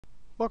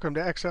Welcome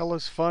to Excel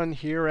is Fun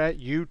here at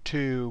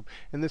YouTube.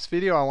 In this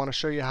video, I want to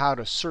show you how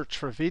to search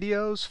for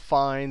videos,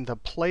 find the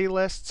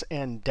playlists,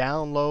 and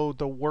download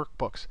the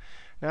workbooks.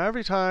 Now,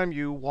 every time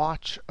you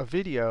watch a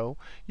video,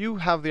 you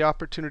have the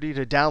opportunity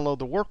to download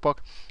the workbook,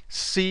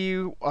 see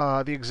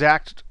the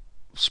exact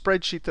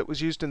spreadsheet that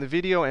was used in the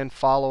video, and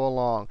follow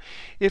along.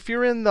 If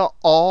you're in the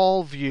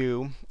All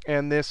view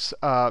and this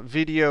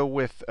video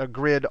with a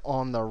grid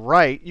on the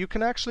right, you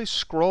can actually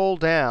scroll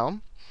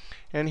down.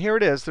 And here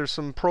it is. There's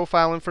some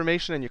profile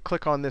information, and you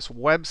click on this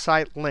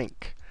website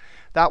link.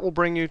 That will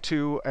bring you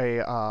to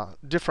a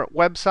different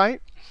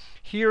website.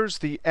 Here's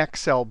the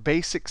Excel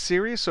Basic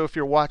series. So if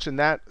you're watching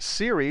that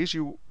series,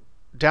 you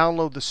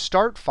download the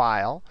start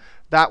file.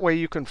 That way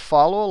you can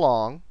follow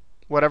along.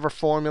 Whatever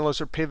formulas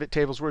or pivot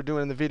tables we're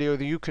doing in the video,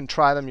 you can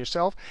try them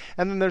yourself.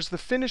 And then there's the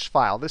finished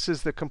file. This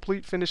is the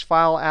complete finished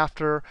file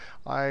after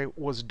I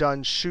was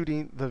done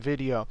shooting the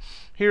video.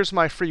 Here's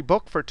my free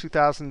book for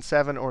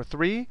 2007 or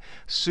 3.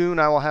 Soon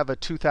I will have a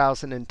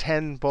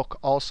 2010 book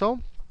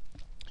also.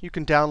 You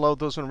can download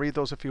those and read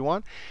those if you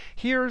want.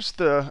 Here's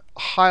the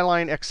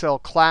Highline Excel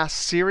class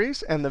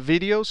series and the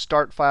video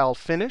start file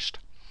finished.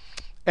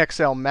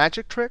 Excel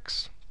magic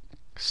tricks.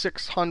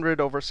 600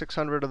 over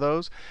 600 of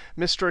those.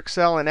 Mr.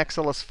 Excel and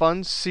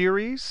excelisfun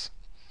series.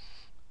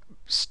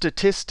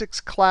 Statistics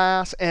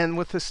class. And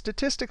with the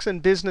statistics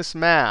and business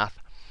math,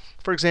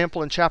 for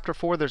example, in Chapter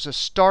 4, there's a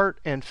start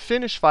and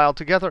finish file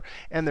together.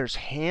 And there's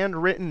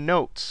handwritten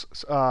notes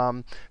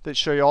that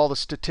show you all the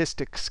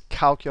statistics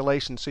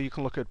calculations. So you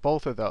can look at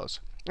both of those.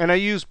 And I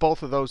use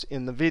both of those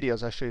in the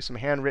videos. I show you some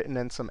handwritten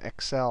and some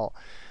Excel.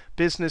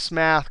 Business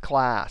math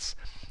class.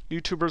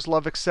 YouTubers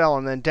love Excel.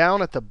 And then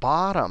down at the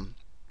bottom,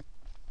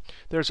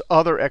 there's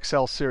other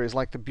Excel series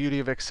like the Beauty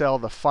of Excel,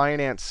 the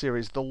Finance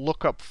series, the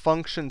Lookup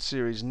Function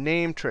series,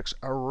 Name Tricks,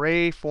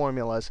 Array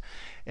Formulas,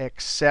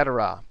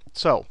 etc.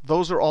 So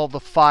those are all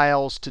the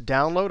files to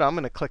download. I'm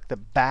going to click the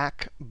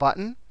back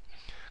button,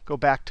 go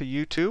back to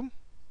YouTube.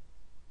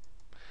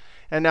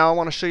 And now I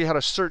want to show you how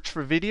to search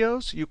for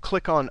videos. You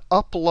click on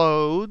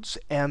Uploads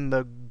and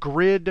the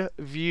Grid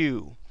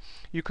View.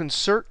 You can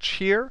search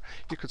here.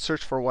 You could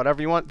search for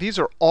whatever you want. These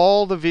are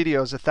all the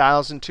videos,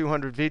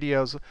 1,200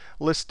 videos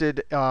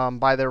listed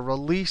by their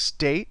release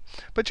date.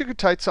 But you could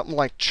type something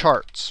like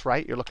charts,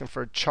 right? You're looking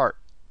for a chart.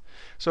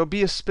 So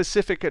be as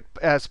specific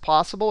as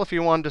possible. If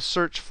you wanted to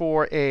search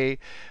for a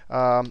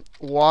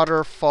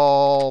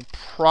waterfall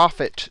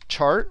profit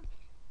chart,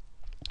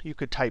 you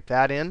could type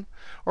that in.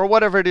 Or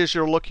whatever it is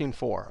you're looking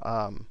for.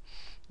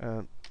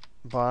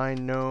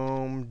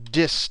 Binom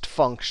dist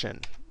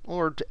function.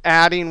 Or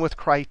adding with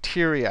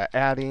criteria,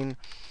 adding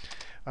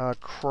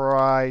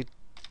criteria.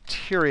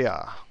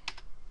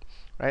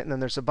 Right? And then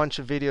there's a bunch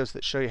of videos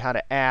that show you how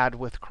to add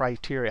with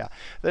criteria.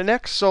 The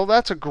next, so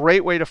that's a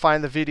great way to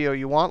find the video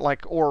you want,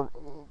 or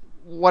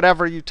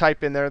whatever you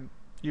type in there,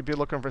 you'd be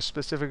looking for a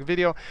specific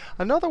video.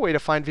 Another way to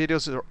find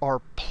videos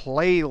are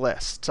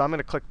playlists. I'm going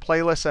to click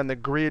Playlists and the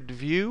Grid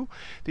View.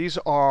 These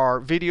are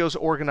videos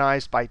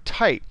organized by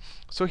type.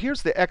 So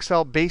here's the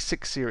Excel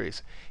Basic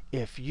series.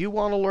 If you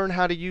want to learn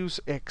how to use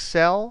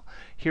Excel,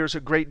 here's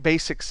a great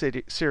basic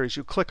series.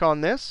 You click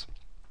on this.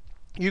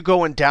 You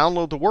go and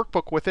download the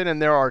workbook with it.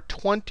 And there are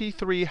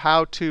 23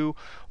 how to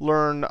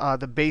learn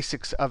the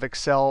basics of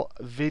Excel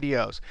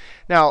videos.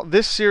 Now,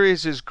 this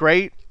series is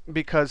great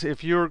because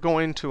if you're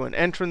going to an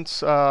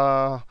entrance,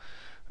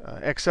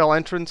 Excel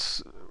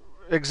entrance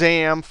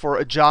exam for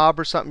a job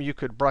or something, you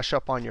could brush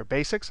up on your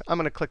basics. I'm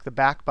going to click the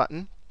back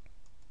button.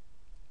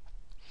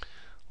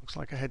 Looks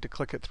like I had to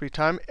click it 3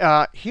 times.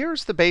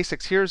 Here's the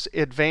basics. Here's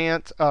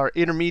advanced or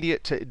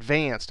intermediate to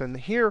advanced. And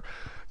here,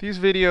 these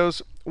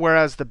videos,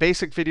 whereas the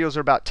basic videos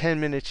are about 10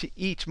 minutes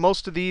each,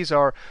 most of these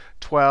are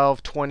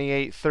 12,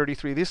 28,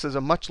 33. This is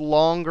a much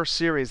longer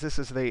series. This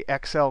is the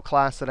Excel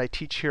class that I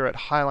teach here at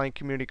Highline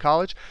Community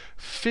College.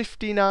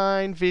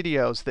 59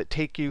 videos that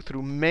take you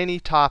through many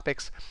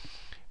topics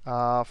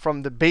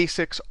from the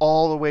basics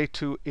all the way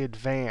to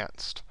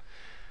advanced.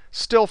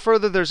 Still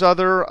further, there's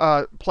other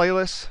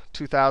playlists,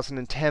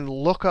 2010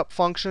 lookup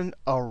function,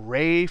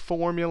 array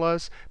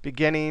formulas,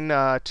 beginning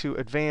to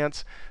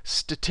advanced,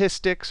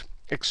 statistics,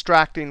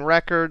 extracting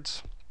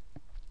records,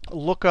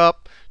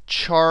 lookup,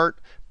 chart,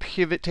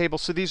 pivot table.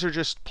 So these are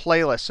just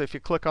playlists. So if you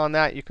click on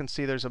that, you can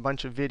see there's a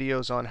bunch of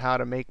videos on how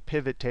to make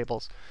pivot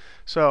tables.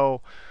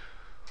 So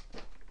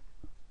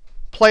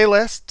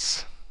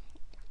playlists,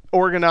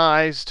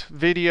 organized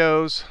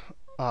videos,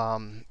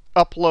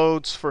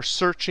 uploads for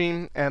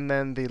searching, and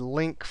then the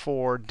link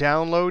for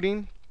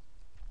downloading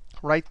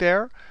right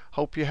there.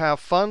 Hope you have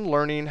fun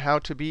learning how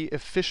to be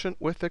efficient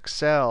with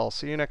Excel.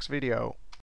 See you next video.